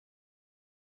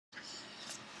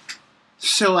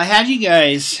So I had you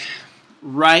guys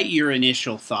write your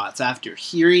initial thoughts after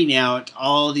hearing out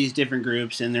all these different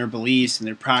groups and their beliefs and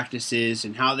their practices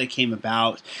and how they came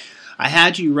about. I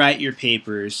had you write your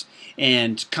papers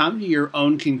and come to your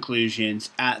own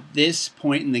conclusions at this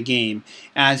point in the game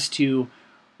as to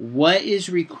what is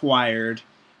required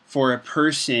for a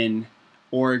person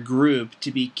or a group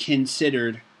to be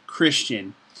considered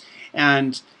Christian.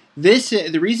 And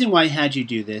the reason why I had you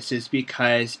do this is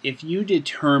because if you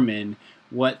determine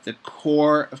what the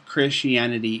core of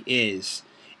Christianity is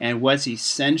and what's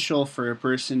essential for a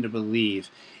person to believe,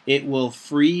 it will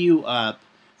free you up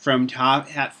from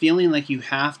feeling like you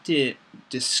have to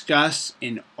discuss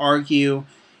and argue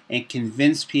and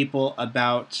convince people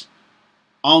about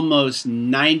almost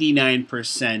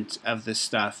 99% of the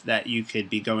stuff that you could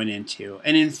be going into.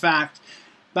 And in fact,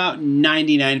 about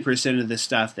 99% of the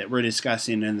stuff that we're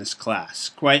discussing in this class.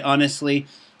 Quite honestly,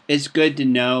 it's good to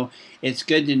know. It's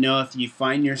good to know if you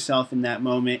find yourself in that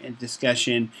moment in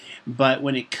discussion. But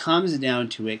when it comes down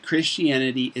to it,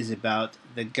 Christianity is about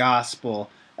the gospel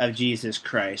of Jesus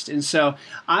Christ. And so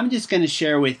I'm just going to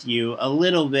share with you a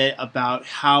little bit about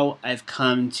how I've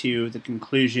come to the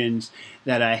conclusions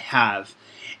that I have.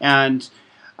 And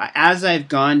as I've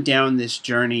gone down this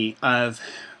journey of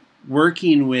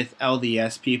working with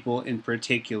LDS people in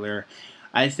particular,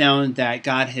 I found that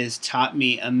God has taught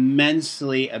me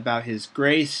immensely about His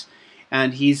grace,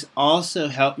 and He's also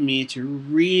helped me to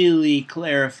really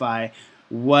clarify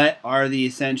what are the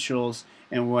essentials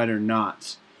and what are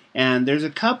not. And there's a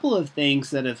couple of things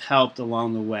that have helped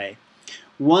along the way.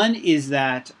 One is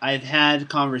that I've had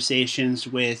conversations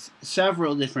with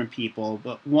several different people,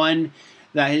 but one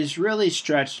that has really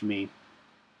stretched me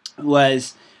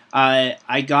was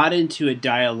I got into a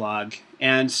dialogue,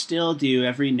 and still do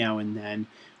every now and then,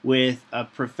 with a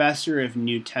professor of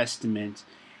New Testament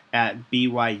at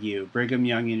BYU, Brigham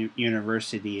Young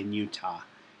University in Utah.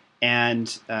 And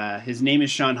his name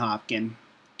is Sean Hopkin.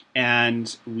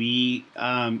 And we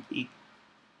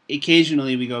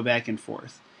occasionally we go back and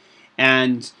forth.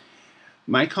 And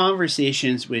my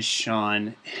conversations with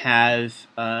Sean have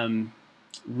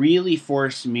really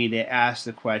forced me to ask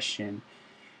the question,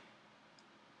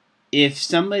 if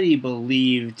somebody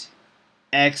believed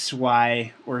X,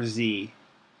 Y, or Z,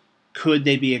 could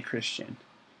they be a Christian?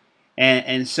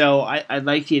 And so I'd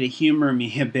like you to humor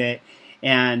me a bit,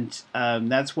 and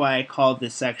that's why I called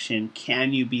this section,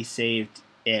 Can You Be Saved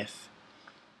If?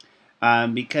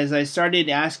 Because I started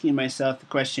asking myself the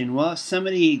question, well, if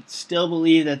somebody still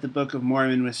believed that the Book of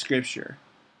Mormon was Scripture,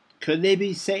 could they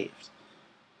be saved?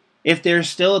 If they're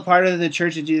still a part of the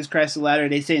Church of Jesus Christ of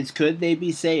Latter-day Saints, could they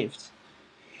be saved?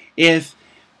 If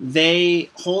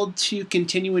they hold to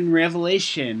continuing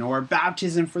revelation or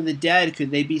baptism for the dead,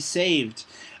 could they be saved?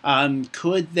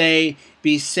 Could they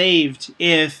be saved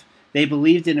if they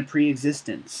believed in a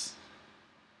pre-existence?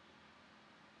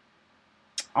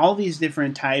 All these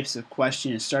different types of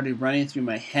questions started running through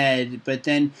my head, but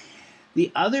then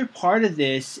the other part of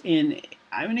this, and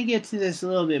I'm going to get to this a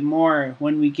little bit more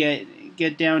when we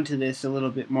get down to this a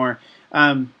little bit more,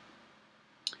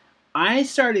 I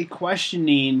started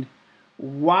questioning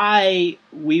why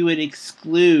we would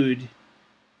exclude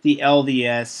the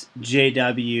LDS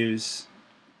JWs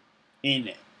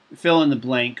in fill in the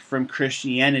blank from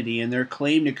Christianity and their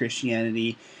claim to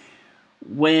Christianity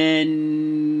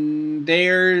when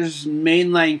there's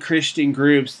mainline Christian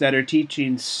groups that are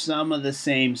teaching some of the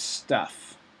same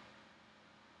stuff.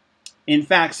 In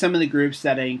fact, some of the groups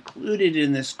that I included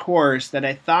in this course that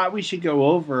I thought we should go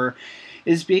over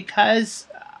is because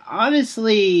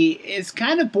honestly, it's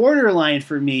kind of borderline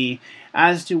for me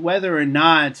as to whether or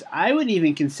not I would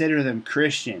even consider them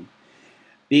Christian,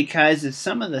 because of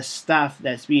some of the stuff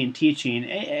that's being teaching.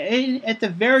 At the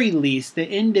very least, the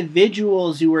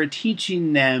individuals who are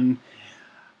teaching them,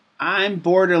 I'm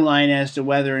borderline as to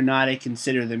whether or not I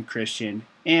consider them Christian.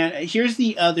 And here's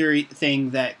the other thing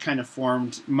that kind of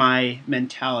formed my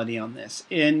mentality on this,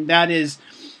 and that is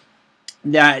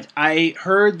that I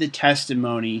heard the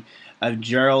testimony of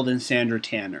Gerald and Sandra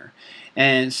Tanner.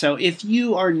 And so if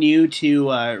you are new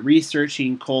to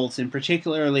researching cults, and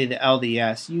particularly the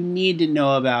LDS, you need to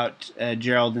know about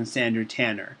Gerald and Sandra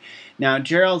Tanner. Now,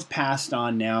 Gerald's passed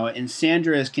on now, and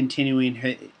Sandra is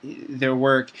continuing their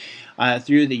work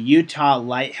through the Utah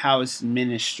Lighthouse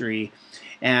Ministry.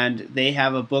 And they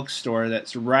have a bookstore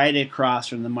that's right across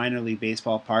from the minor league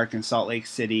baseball park in Salt Lake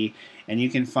City. and you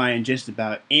can find just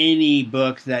about any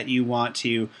book that you want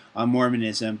to on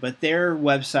Mormonism. But their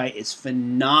website is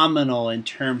phenomenal in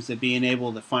terms of being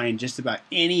able to find just about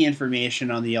any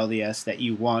information on the LDS that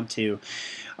you want to.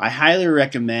 I highly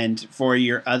recommend for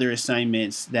your other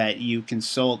assignments that you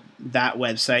consult that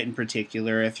website in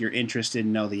particular if you're interested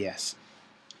in LDS.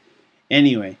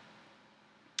 Anyway,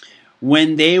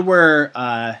 when they were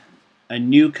a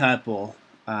new couple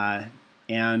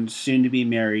and soon to be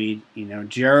married,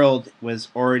 Gerald was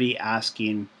already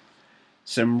asking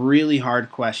some really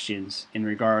hard questions in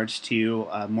regards to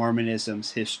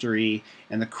Mormonism's history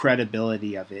and the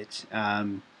credibility of it.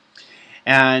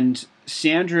 And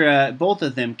Sandra, both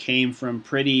of them came from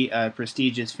pretty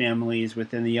prestigious families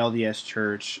within the LDS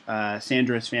Church.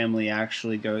 Sandra's family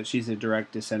actually she's a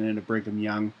direct descendant of Brigham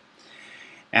Young.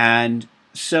 And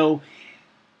so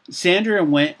Sandra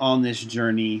went on this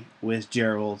journey with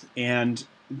Gerald, and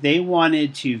they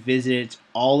wanted to visit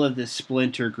all of the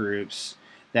splinter groups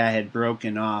that had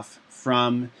broken off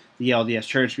from the LDS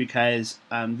Church, because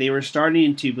they were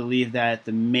starting to believe that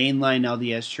the mainline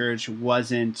LDS Church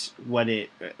wasn't what it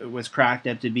was cracked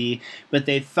up to be, but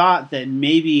they thought that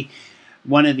maybe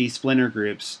one of these splinter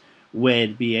groups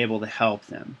would be able to help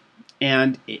them.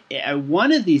 And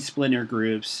one of these splinter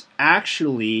groups,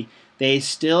 actually, they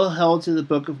still held to the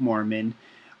Book of Mormon,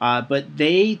 but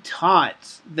they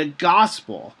taught the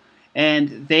gospel,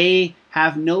 and they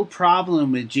have no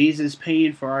problem with Jesus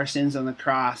paying for our sins on the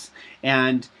cross.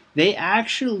 And they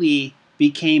actually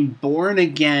became born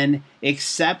again,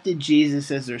 accepted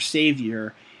Jesus as their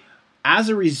Savior, as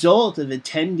a result of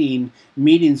attending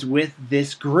meetings with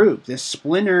this group, this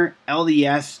splinter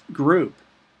LDS group.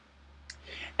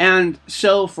 And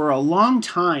so for a long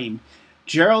time,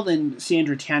 Gerald and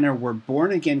Sandra Tanner were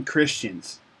born-again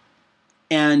Christians,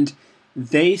 and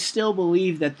they still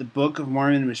believed that the Book of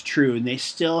Mormon was true, and they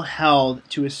still held,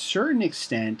 to a certain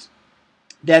extent,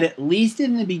 that at least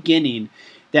in the beginning,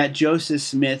 that Joseph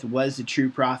Smith was the true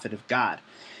prophet of God.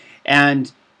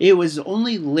 And it was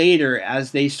only later,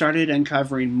 as they started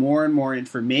uncovering more and more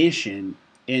information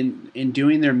in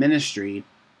doing their ministry,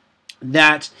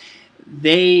 that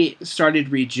they started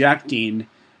rejecting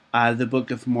the Book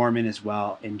of Mormon as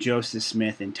well, and Joseph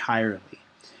Smith entirely.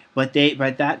 But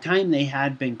by that time, they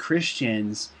had been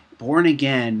Christians, born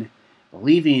again,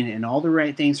 believing in all the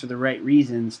right things for the right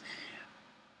reasons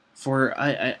for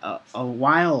a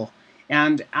while.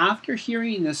 And after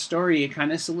hearing this story, it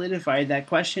kind of solidified that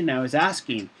question I was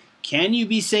asking. Can you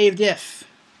be saved if?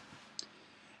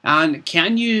 And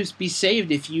can you be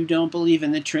saved if you don't believe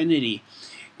in the Trinity?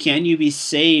 Can you be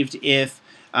saved if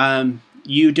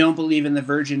you don't believe in the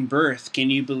virgin birth? Can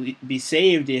you be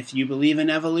saved if you believe in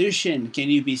evolution? Can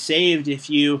you be saved if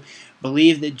you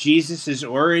believe that Jesus has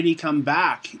already come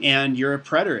back and you're a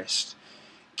preterist?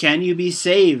 Can you be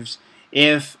saved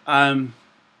if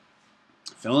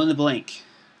fill in the blank?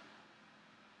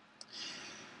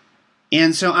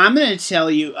 And so I'm going to tell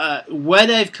you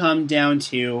what I've come down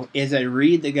to is I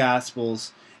read the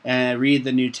Gospels and I read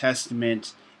the New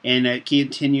Testament, and I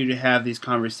continue to have these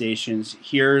conversations.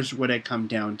 Here's what I come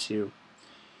down to.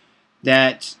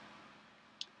 That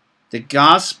the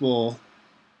gospel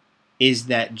is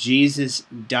that Jesus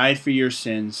died for your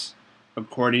sins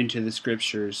according to the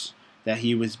scriptures, that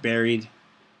he was buried,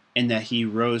 and that he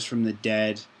rose from the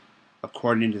dead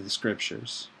according to the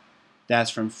scriptures.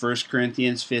 That's from 1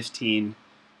 Corinthians 15.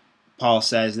 Paul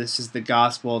says, this is the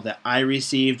gospel that I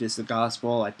received, is the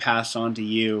gospel I pass on to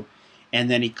you. And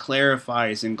then he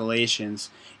clarifies in Galatians,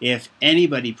 if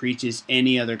anybody preaches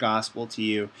any other gospel to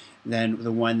you than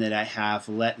the one that I have,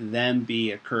 let them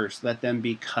be accursed. Let them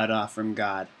be cut off from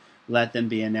God. Let them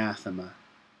be anathema.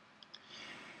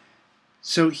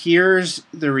 So here's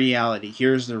the reality.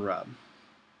 Here's the rub.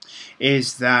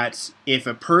 Is that if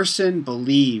a person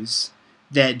believes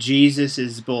that Jesus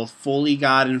is both fully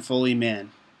God and fully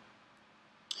man,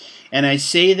 and I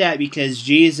say that because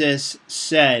Jesus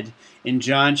said in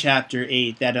John chapter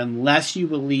 8 that unless you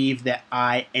believe that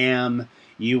I am,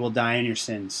 you will die in your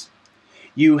sins.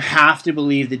 You have to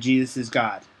believe that Jesus is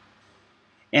God.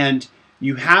 And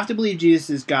you have to believe Jesus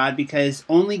is God because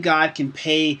only God can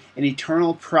pay an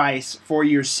eternal price for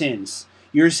your sins.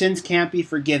 Your sins can't be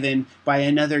forgiven by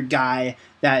another guy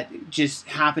that just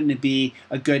happened to be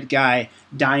a good guy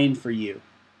dying for you.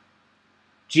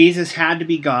 Jesus had to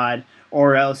be God,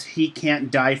 or else he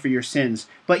can't die for your sins.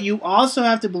 But you also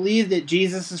have to believe that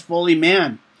Jesus is fully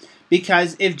man.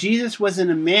 Because if Jesus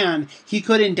wasn't a man, he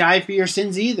couldn't die for your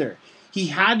sins either. He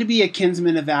had to be a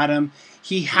kinsman of Adam.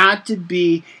 He had to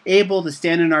be able to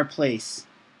stand in our place.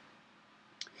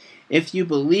 if you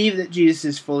believe that Jesus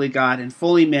is fully God and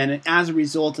fully man, and as a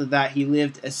result of that, he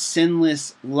lived a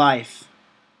sinless life,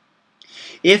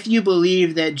 if you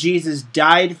believe that Jesus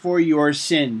died for your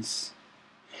sins,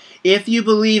 if you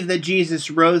believe that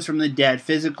Jesus rose from the dead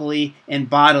physically and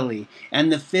bodily,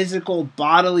 and the physical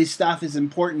bodily stuff is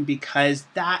important because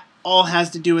that all has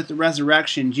to do with the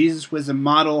resurrection. Jesus was a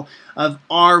model of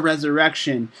our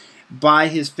resurrection by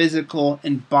his physical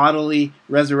and bodily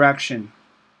resurrection.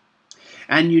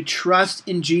 And you trust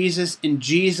in Jesus and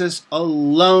Jesus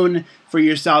alone for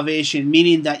your salvation,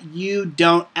 meaning that you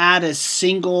don't add a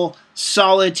single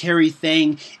solitary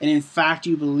thing, and in fact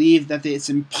you believe that it's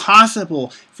impossible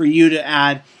for you to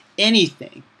add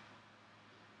anything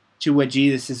to what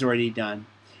Jesus has already done.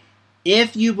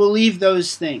 If you believe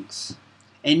those things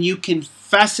and you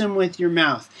confess them with your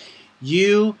mouth,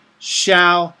 you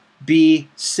shall be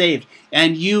saved.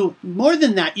 And you, more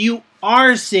than that, you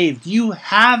are saved. You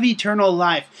have eternal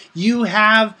life. You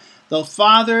have the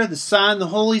Father, the Son, the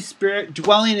Holy Spirit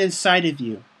dwelling inside of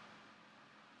you.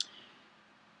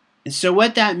 And so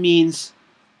what that means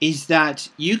is that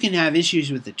you can have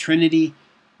issues with the Trinity.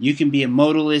 You can be a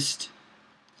modalist.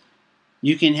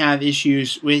 You can have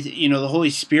issues with, the Holy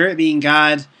Spirit being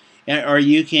God, or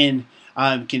you can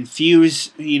confuse,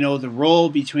 the role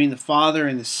between the Father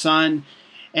and the Son.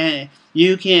 And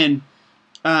you can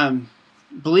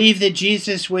believe that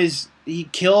Jesus was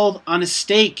killed on a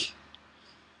stake.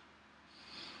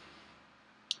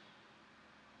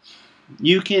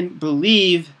 You can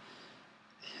believe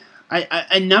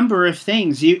a number of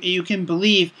things. You can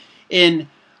believe in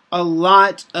a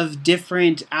lot of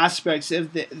different aspects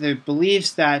of the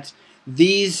beliefs that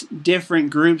these different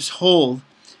groups hold,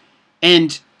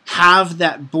 and have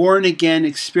that born-again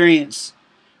experience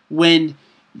when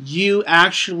you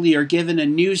actually are given a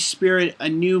new spirit, a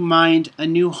new mind, a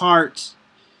new heart,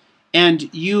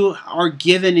 and you are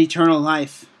given eternal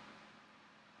life.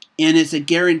 And it's a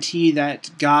guarantee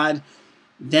that God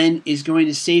then is going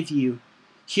to save you.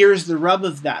 Here's the rub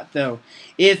of that, though.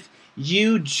 If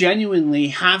you genuinely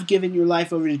have given your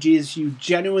life over to Jesus, you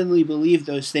genuinely believe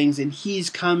those things, and he's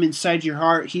come inside your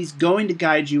heart, he's going to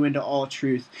guide you into all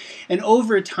truth. And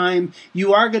over time,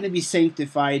 you are going to be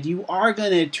sanctified. You are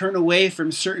going to turn away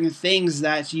from certain things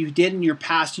that you did in your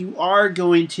past. You are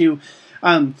going to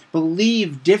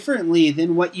believe differently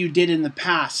than what you did in the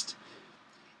past.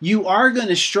 You are going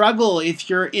to struggle if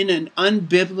you're in an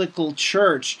unbiblical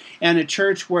church, and a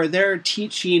church where they're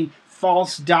teaching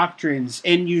false doctrines,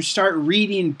 and you start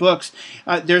reading books,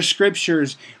 their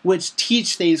scriptures, which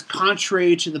teach things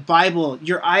contrary to the Bible.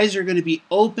 Your eyes are going to be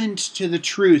opened to the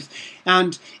truth,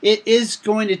 and it is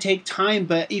going to take time,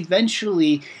 but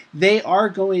eventually they are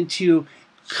going to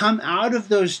come out of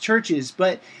those churches.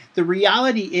 But the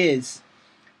reality is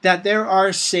that there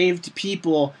are saved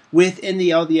people within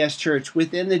the LDS Church,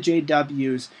 within the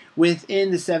JWs, within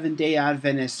the Seventh-day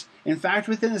Adventists. In fact,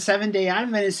 within the Seventh-day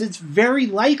Adventists, it's very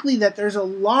likely that there's a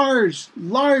large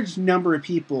number of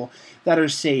people that are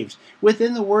saved.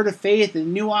 Within the Word of Faith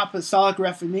and New Apostolic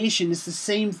Reformation, it's the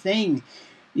same thing.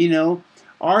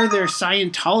 Are there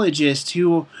Scientologists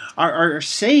who are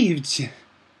saved?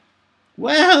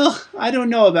 Well, I don't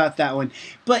know about that one.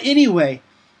 But anyway,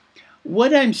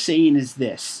 what I'm saying is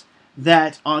this,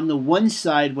 that on the one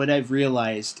side, what I've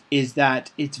realized is that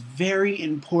it's very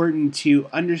important to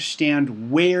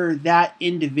understand where that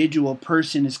individual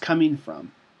person is coming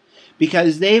from,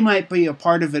 because they might be a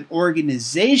part of an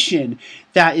organization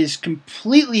that is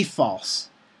completely false,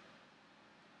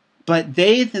 but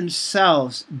they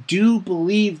themselves do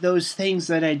believe those things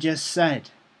that I just said.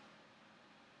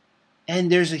 And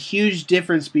there's a huge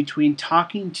difference between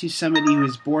talking to somebody who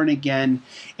is born again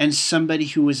and somebody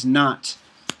who is not.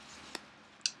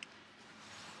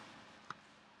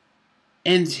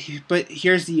 But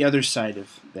here's the other side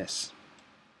of this,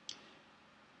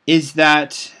 is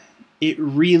that it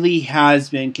really has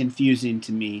been confusing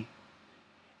to me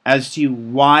as to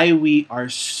why we are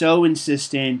so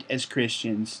insistent as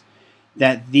Christians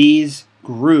that these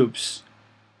groups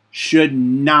should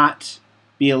not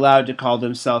be allowed to call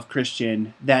themselves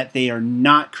Christian, that they are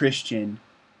not Christian.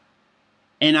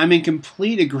 And I'm in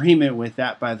complete agreement with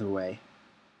that, by the way.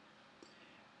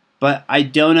 But I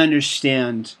don't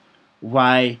understand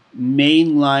why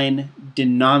mainline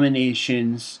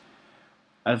denominations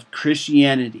of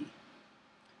Christianity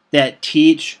that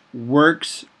teach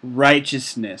works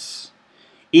righteousness,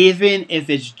 even if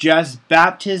it's just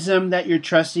baptism that you're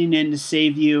trusting in to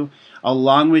save you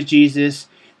along with Jesus,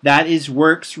 that is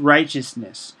works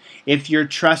righteousness. If you're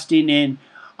trusting in,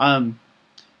 having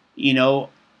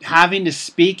to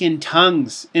speak in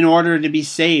tongues in order to be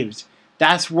saved,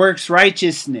 that's works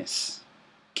righteousness.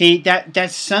 Okay,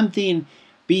 that's something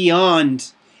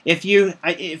beyond. If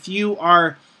you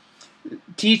are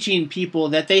teaching people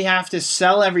that they have to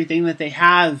sell everything that they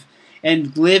have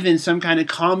and live in some kind of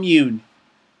commune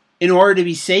in order to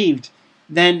be saved,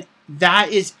 then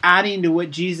that is adding to what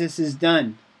Jesus has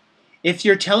done. If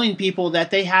you're telling people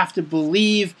that they have to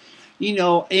believe,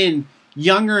 in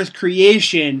young earth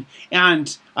creation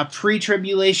and a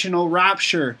pre-tribulational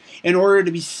rapture in order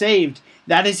to be saved,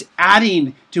 that is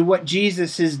adding to what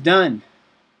Jesus has done.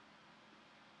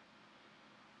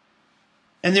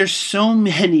 And there's so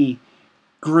many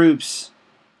groups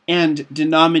and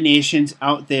denominations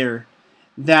out there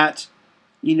that,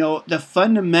 the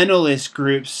fundamentalist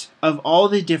groups of all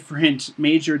the different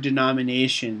major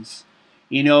denominations,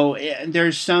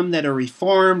 there's some that are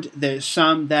Reformed, there's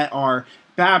some that are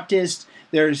Baptist,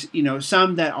 there's,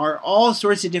 some that are all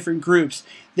sorts of different groups.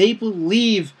 They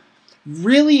believe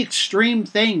really extreme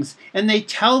things, and they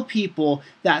tell people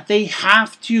that they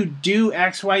have to do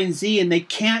X, Y, and Z, and they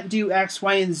can't do X,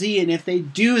 Y, and Z, and if they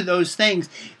do those things,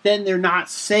 then they're not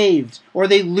saved, or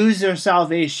they lose their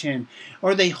salvation,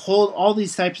 or they hold all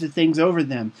these types of things over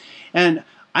them. And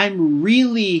I'm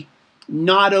really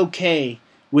not okay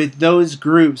with those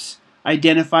groups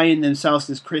identifying themselves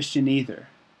as Christian either.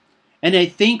 And I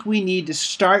think we need to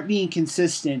start being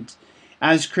consistent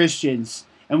as Christians.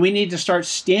 And we need to start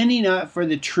standing up for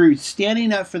the truth,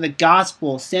 standing up for the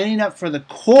gospel, standing up for the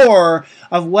core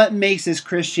of what makes us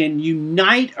Christian,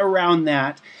 unite around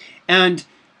that, and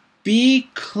be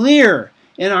clear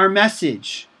in our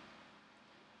message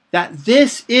that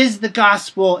this is the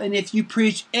gospel, and if you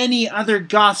preach any other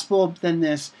gospel than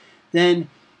this, then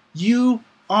you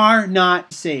are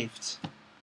not saved.